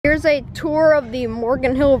here's a tour of the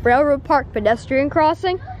Morgan Hill Railroad Park pedestrian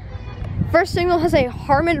crossing. First signal has a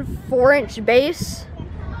Harmon 4-inch base.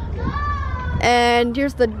 And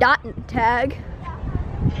here's the dot tag.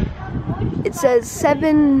 It says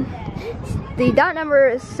the dot number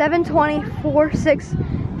is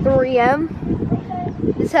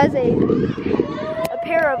 720-463M. This has a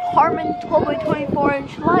pair of Harmon 12 by 24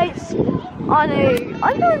 inch lights on a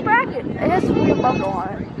unknown bracket. It has a weird logo on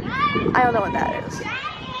it. I don't know what that is.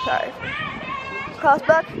 Sorry.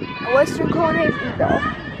 Crossbuck, a Western coordinates e-bell.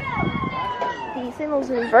 The signals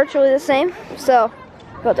are virtually the same, so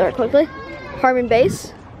go there quickly. Harmon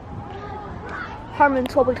base, Harmon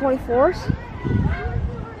 12 by 24s,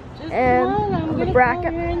 and the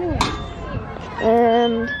bracket,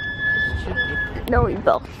 and no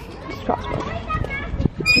e-bell. Just crossbuck.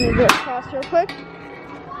 I'm gonna go across real quick.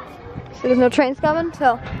 So there's no trains coming,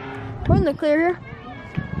 so we're in the clear here.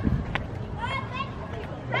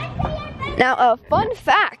 Now, a fun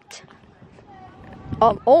fact.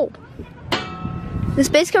 This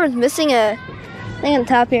base cover is missing a thing on the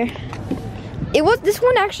top here. This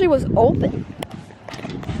one actually was open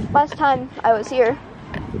last time I was here.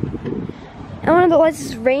 And one of the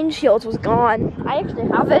lights' range shields was gone. I actually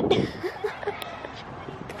have it.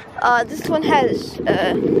 This one has,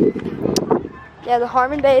 the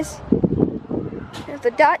Harmon base. There's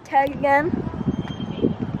the dot tag again.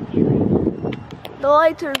 The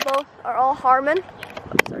lights are all Harmon. Oh,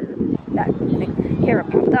 sorry, that camera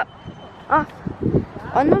popped up.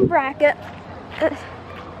 Unknown bracket.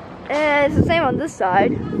 And it's the same on this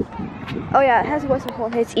side. Oh yeah, it has a Western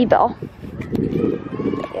coordinates e-bell.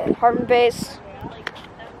 Yeah, Harmon base.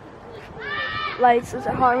 Lights is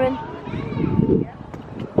a Harmon.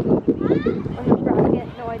 Unknown bracket,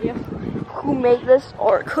 no idea who made this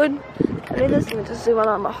or could make this. Let me just zoom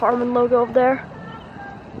on the Harmon logo over there.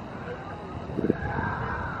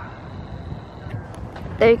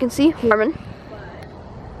 There you can see Harmon.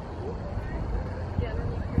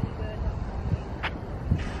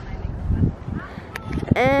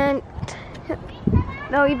 And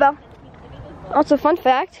no e-bell. Also, fun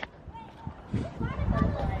fact,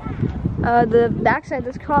 the backside of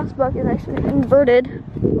this crossbuck is actually inverted.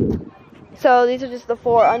 So these are just the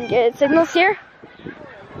 4 ungated signals here.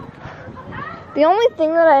 The only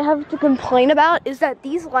thing that I have to complain about is that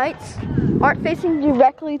these lights aren't facing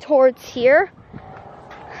directly towards here.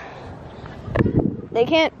 They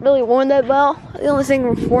can't really warn that bell. The only thing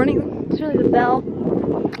we're warning is really the bell.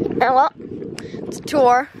 And well, it's a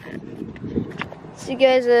tour. See you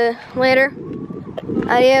guys later.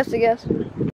 Adios, I guess.